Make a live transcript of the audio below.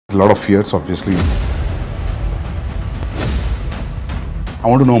A lot of fears, obviously. I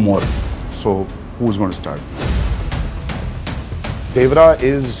want to know more. So, who's going to start? Devara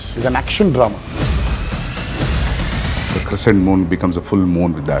is an action drama. The crescent moon becomes a full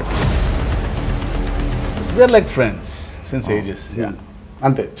moon with that. We're like friends since ages. Yeah.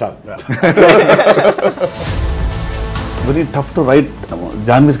 Ante, chal. Very tough to write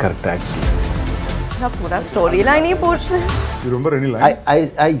Janhvi's character actually. इसका पूरा storyline ही पूछ रहे हैं. You remember any line?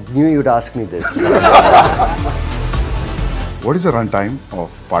 I knew you'd ask me this. What is the runtime of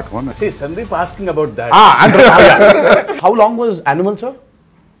part 1? See, Sandeep asking about that. And how long was Animal, sir?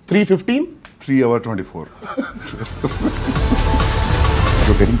 3:15? 3 hours 24.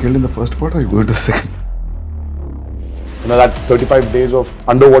 You're getting killed in the first part or you go to the second? You know, that 35 days of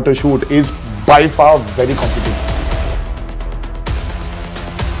underwater shoot is by far very complicated.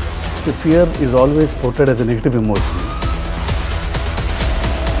 See, fear is always portrayed as a negative emotion.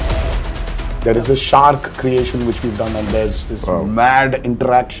 There is a shark creation which we've done, and there's this mad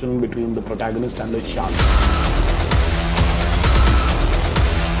interaction between the protagonist and the shark.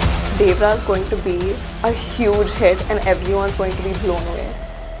 Devara is going to be a huge hit and everyone's going to be blown away.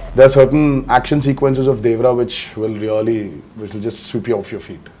 There are certain action sequences of Devara which will just sweep you off your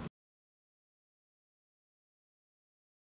feet.